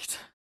fact.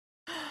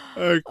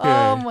 Okay.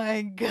 Oh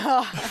my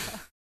god.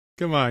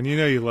 Come on, you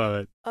know you love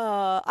it.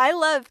 I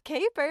love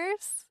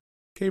capers.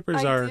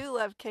 Capers I do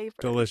love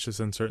capers. Delicious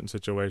in certain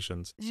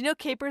situations. Did you know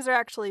capers are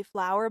actually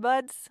flower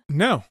buds?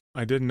 No,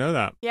 I didn't know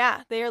that.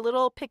 Yeah, they are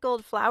little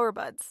pickled flower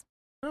buds.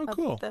 Oh,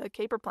 cool. The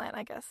caper plant,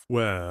 I guess.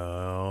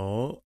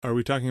 Well, are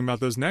we talking about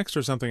those next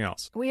or something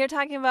else? We are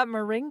talking about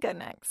moringa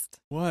next.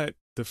 What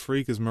the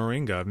freak is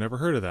moringa? I've never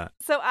heard of that.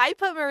 So I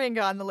put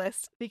moringa on the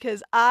list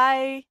because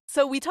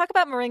so we talk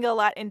about moringa a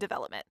lot in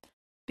development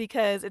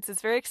because it's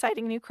this very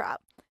exciting new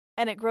crop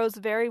and it grows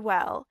very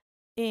well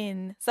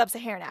in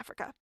sub-Saharan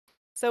Africa.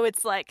 So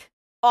it's like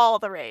all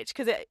the rage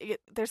because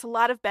there's a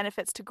lot of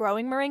benefits to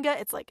growing moringa.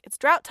 It's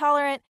drought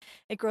tolerant.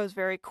 It grows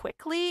very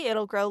quickly.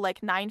 It'll grow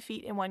like 9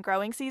 feet in one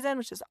growing season,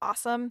 which is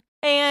awesome.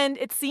 And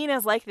it's seen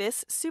as like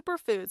this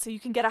superfood, so you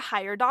can get a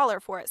higher dollar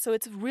for it. So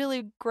it's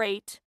really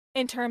great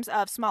in terms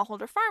of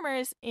smallholder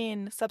farmers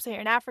in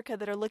sub-Saharan Africa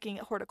that are looking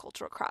at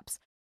horticultural crops.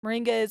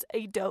 Moringa is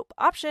a dope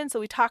option, so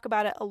we talk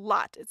about it a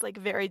lot. It's like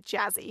very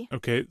jazzy.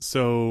 Okay,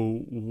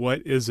 so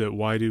what is it?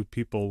 Why do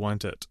people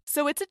want it?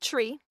 So it's a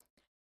tree,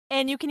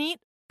 and you can eat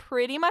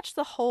pretty much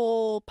the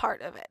whole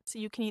part of it. So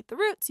you can eat the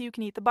roots, you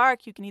can eat the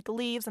bark, you can eat the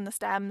leaves and the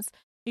stems.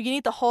 You can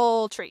eat the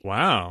whole tree.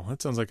 Wow,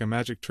 that sounds like a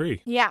magic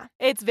tree. Yeah,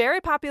 it's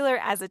very popular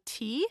as a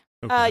tea.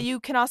 Okay. You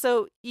can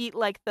also eat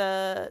like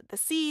the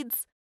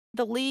seeds,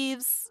 the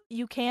leaves.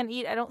 You can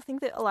eat. I don't think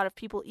that a lot of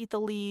people eat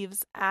the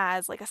leaves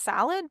as like a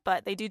salad,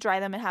 but they do dry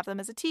them and have them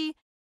as a tea.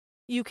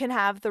 You can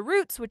have the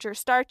roots, which are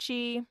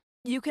starchy.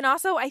 You can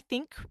also, I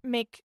think,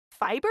 make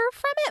fiber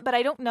from it, but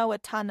I don't know a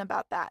ton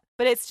about that.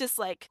 But it's just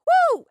like,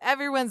 woo!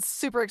 Everyone's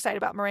super excited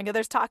about moringa.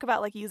 There's talk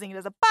about like using it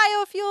as a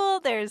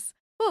biofuel. There's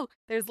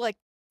like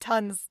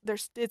tons.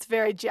 It's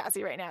very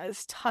jazzy right now.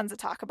 There's tons of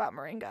talk about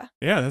moringa.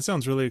 Yeah, that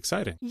sounds really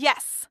exciting.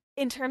 Yes.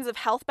 In terms of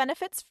health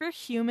benefits for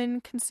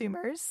human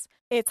consumers,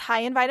 it's high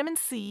in vitamin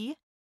C.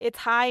 It's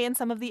high in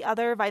some of the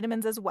other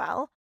vitamins as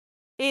well.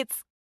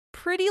 It's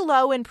pretty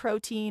low in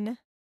protein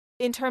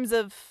in terms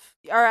of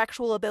our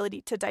actual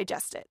ability to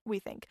digest it, we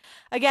think.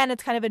 Again,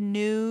 it's kind of a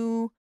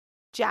new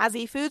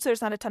jazzy food, so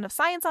there's not a ton of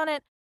science on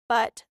it,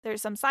 but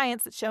there's some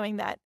science that's showing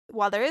that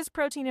while there is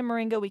protein in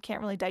moringa, we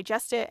can't really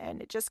digest it,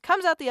 and it just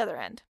comes out the other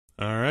end.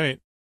 All right.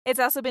 It's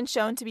also been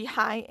shown to be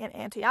high in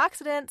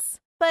antioxidants,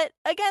 but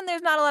again,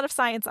 there's not a lot of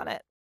science on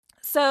it.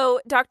 So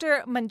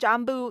Dr.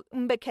 Manjambu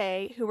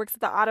Mbeke, who works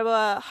at the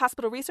Ottawa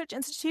Hospital Research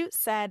Institute,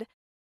 said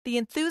the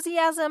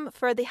enthusiasm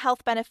for the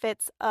health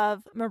benefits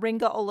of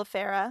Moringa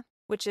oleifera,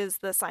 which is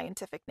the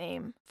scientific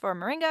name for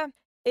moringa,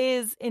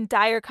 is in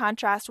dire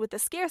contrast with the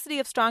scarcity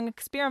of strong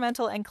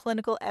experimental and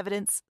clinical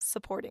evidence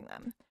supporting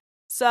them.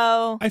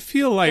 So I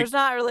feel like there's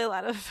not really a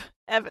lot of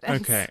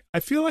evidence. Okay. I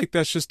feel like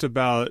that's just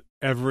about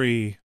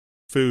every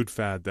food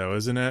fad, though,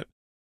 isn't it?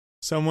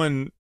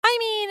 Someone I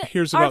mean,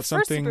 hears our about first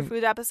something.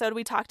 superfood episode,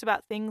 we talked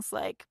about things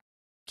like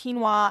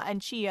quinoa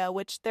and chia,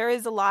 which there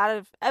is a lot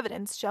of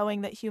evidence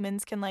showing that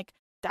humans can like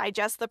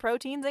digest the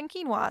proteins in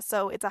quinoa,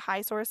 so it's a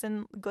high source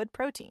in good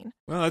protein.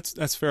 Well, that's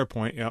a fair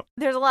point. Yep.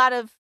 There's a lot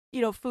of,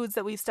 foods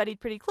that we've studied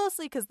pretty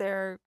closely because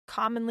they're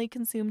commonly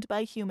consumed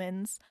by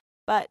humans,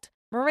 but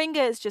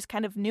moringa is just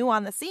kind of new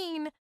on the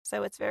scene,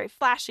 so it's very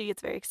flashy,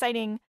 it's very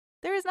exciting.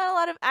 There is not a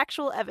lot of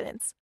actual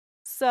evidence,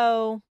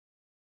 so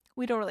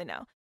we don't really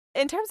know.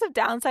 In terms of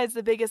downsides,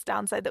 the biggest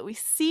downside that we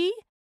see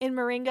in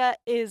moringa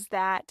is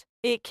that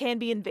it can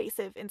be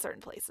invasive in certain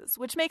places,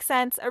 which makes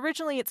sense.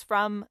 Originally, it's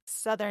from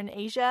Southern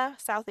Asia,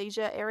 South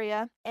Asia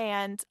area,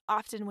 and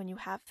often when you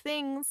have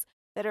things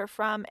that are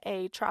from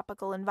a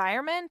tropical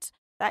environment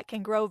that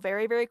can grow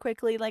very, very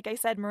quickly, like I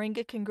said,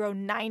 moringa can grow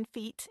 9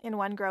 feet in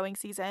one growing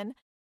season.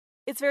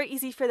 It's very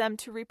easy for them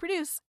to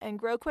reproduce and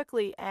grow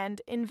quickly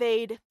and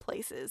invade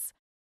places.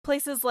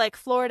 Places like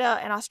Florida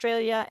and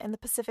Australia and the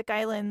Pacific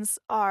Islands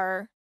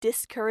are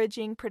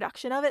discouraging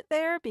production of it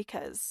there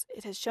because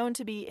it has shown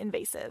to be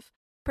invasive,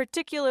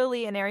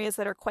 particularly in areas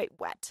that are quite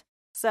wet.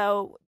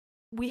 So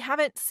we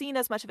haven't seen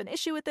as much of an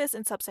issue with this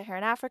in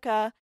sub-Saharan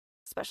Africa,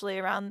 especially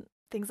around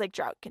things like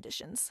drought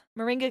conditions.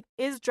 Moringa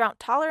is drought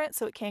tolerant,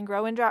 so it can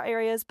grow in drought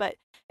areas, but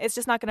it's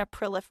just not going to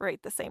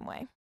proliferate the same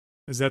way.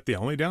 Is that the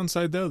only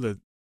downside, though, that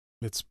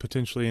it's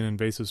potentially an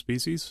invasive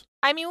species?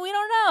 I mean, we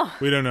don't know.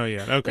 We don't know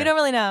yet. Okay. We don't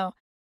really know.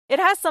 It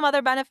has some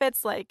other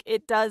benefits, like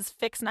it does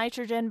fix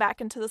nitrogen back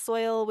into the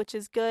soil, which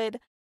is good,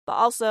 but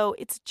also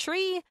it's a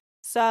tree,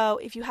 so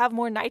if you have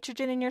more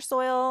nitrogen in your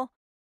soil,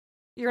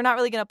 you're not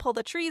really going to pull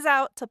the trees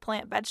out to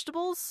plant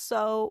vegetables,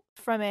 so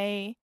from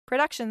a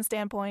production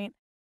standpoint,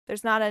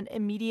 there's not an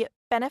immediate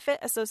benefit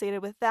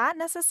associated with that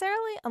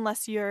necessarily,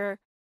 unless you're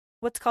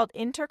what's called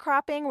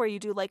intercropping, where you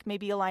do like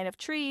maybe a line of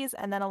trees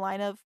and then a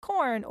line of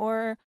corn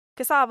or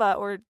cassava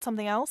or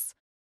something else.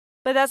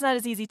 But that's not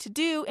as easy to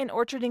do in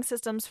orcharding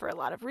systems for a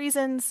lot of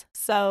reasons.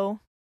 So,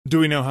 do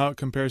we know how it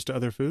compares to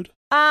other food?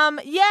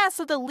 Yeah,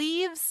 so the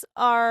leaves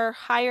are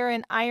higher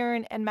in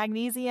iron and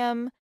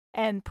magnesium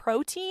and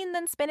protein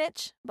than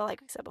spinach. But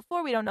like we said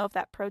before, we don't know if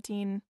that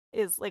protein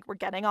is like we're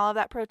getting all of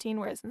that protein,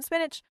 whereas in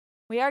spinach,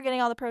 we are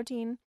getting all the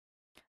protein.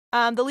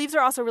 The leaves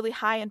are also really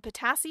high in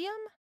potassium.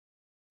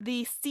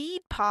 The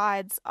seed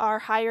pods are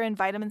higher in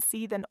vitamin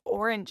C than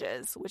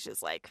oranges, which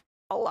is like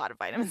a lot of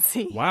vitamin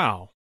C.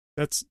 Wow.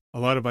 That's a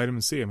lot of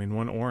vitamin C. I mean,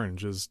 one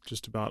orange is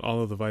just about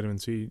all of the vitamin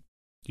C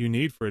you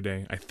need for a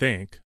day, I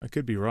think. I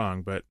could be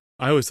wrong, but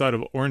I always thought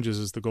of oranges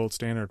as the gold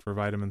standard for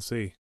vitamin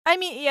C. I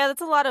mean, yeah,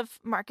 that's a lot of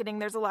marketing.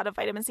 There's a lot of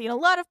vitamin C in a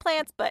lot of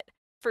plants, but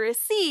for a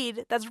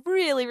seed, that's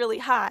really, really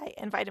high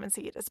in vitamin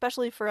C,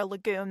 especially for a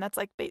legume. That's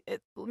like,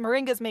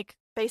 moringas make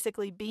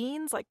basically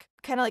beans, like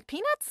kind of like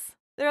peanuts.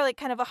 They're like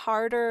kind of a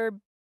harder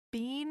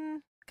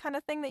bean kind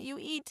of thing that you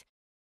eat.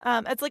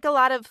 It's like a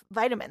lot of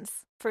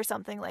vitamins for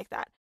something like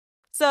that.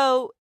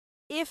 So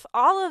if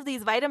all of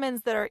these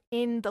vitamins that are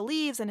in the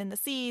leaves and in the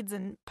seeds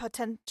and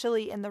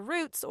potentially in the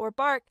roots or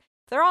bark,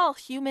 they're all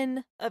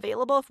human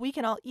available, if we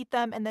can all eat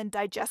them and then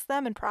digest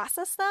them and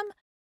process them,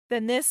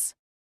 then this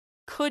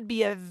could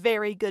be a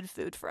very good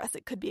food for us.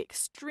 It could be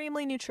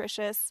extremely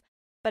nutritious.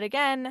 But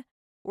again,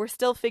 we're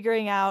still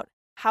figuring out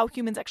how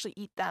humans actually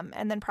eat them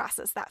and then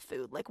process that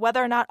food. Like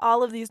whether or not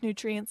all of these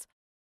nutrients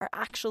are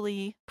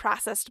actually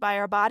processed by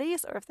our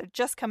bodies or if they're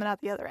just coming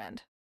out the other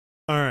end.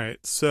 All right,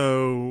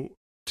 so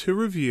to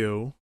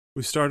review,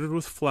 we started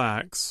with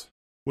flax,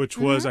 which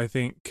was, I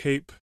think,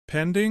 Cape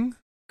pending.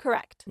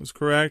 Correct. Was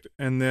correct.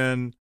 And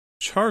then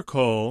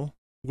charcoal,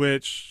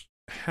 which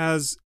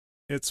has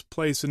its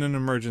place in an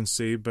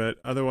emergency, but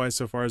otherwise,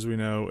 so far as we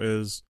know,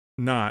 is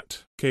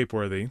not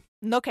cape-worthy.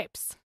 No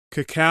capes.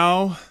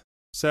 Cacao,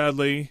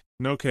 sadly,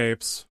 no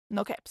capes.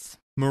 No capes.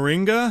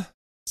 Moringa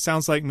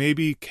sounds like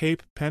maybe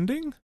cape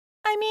pending?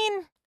 I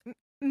mean,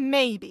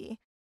 maybe.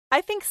 I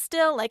think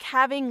still, like,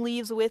 having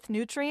leaves with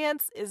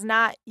nutrients is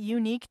not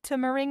unique to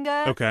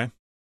moringa. Okay.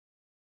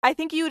 I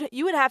think you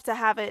would have to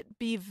have it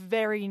be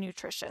very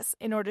nutritious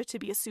in order to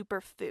be a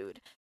superfood.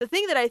 The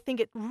thing that I think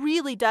it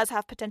really does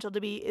have potential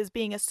to be is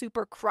being a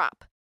super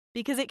crop,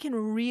 because it can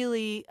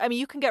really, I mean,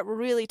 you can get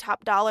really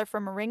top dollar for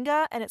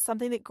moringa, and it's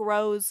something that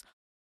grows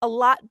a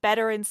lot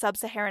better in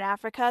sub-Saharan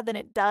Africa than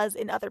it does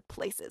in other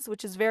places,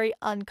 which is very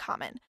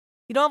uncommon.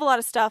 You don't have a lot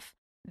of stuff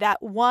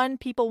that, one,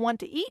 people want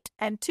to eat,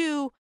 and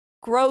two,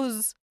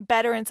 grows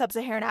better in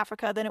sub-Saharan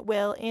Africa than it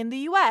will in the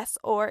US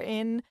or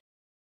in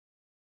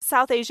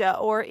South Asia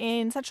or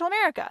in Central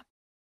America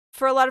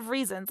for a lot of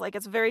reasons. Like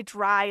it's very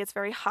dry, it's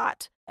very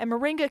hot, and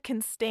moringa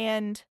can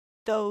stand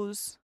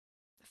those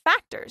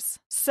factors.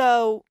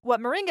 So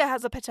what moringa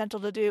has a potential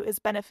to do is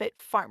benefit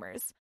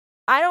farmers.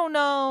 I don't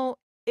know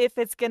if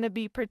it's going to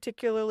be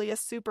particularly a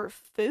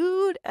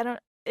superfood.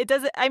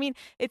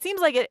 It seems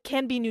like it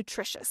can be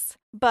nutritious,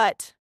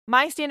 but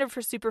my standard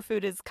for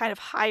superfood is kind of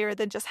higher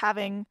than just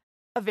having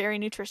a very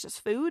nutritious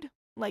food.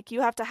 Like,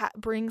 you have to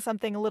bring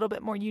something a little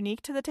bit more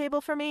unique to the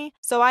table for me.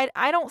 So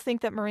I don't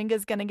think that moringa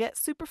is going to get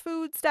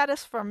superfood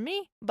status from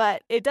me,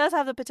 but it does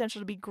have the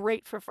potential to be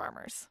great for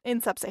farmers in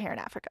sub-Saharan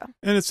Africa.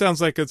 And it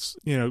sounds like it's,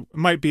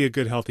 might be a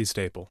good healthy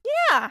staple.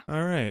 Yeah.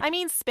 All right. I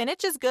mean,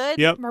 spinach is good.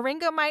 Yep.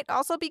 Moringa might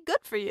also be good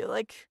for you.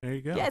 Like, there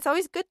you go. Yeah, it's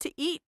always good to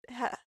eat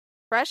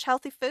fresh,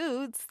 healthy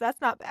foods. That's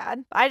not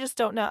bad. I just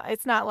don't know.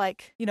 It's not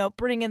like,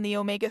 bringing in the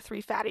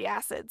omega-3 fatty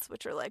acids,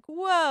 which are like,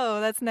 whoa,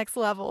 that's next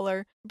level,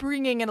 or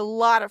bringing in a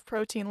lot of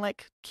protein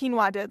like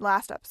quinoa did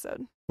last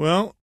episode.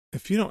 Well,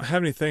 if you don't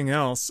have anything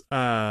else,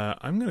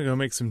 I'm going to go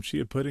make some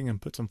chia pudding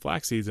and put some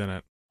flax seeds in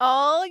it.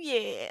 Oh,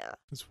 yeah.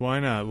 Just why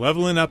not?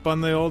 Leveling up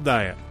on the old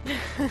diet.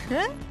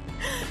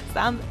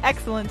 Sounds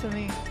excellent to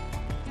me.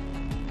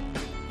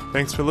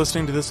 Thanks for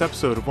listening to this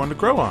episode of One to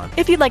Grow On.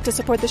 If you'd like to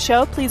support the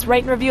show, please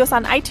rate and review us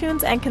on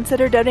iTunes and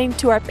consider donating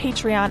to our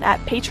Patreon at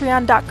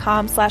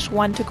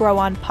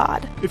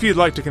patreon.com/onetogrowonpod. If you'd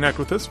like to connect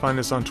with us, find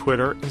us on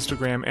Twitter,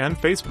 Instagram, and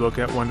Facebook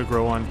at One to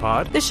Grow On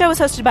Pod. This show is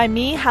hosted by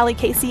me, Hallie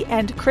Casey,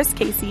 and Chris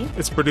Casey.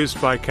 It's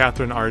produced by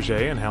Catherine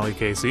RJ and Hallie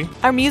Casey.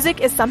 Our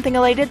music is Something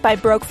Elated by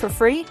Broke for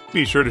Free.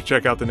 Be sure to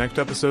check out the next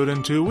episode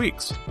in 2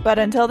 weeks. But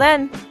until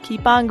then,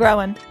 keep on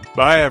growing.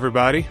 Bye,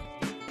 everybody.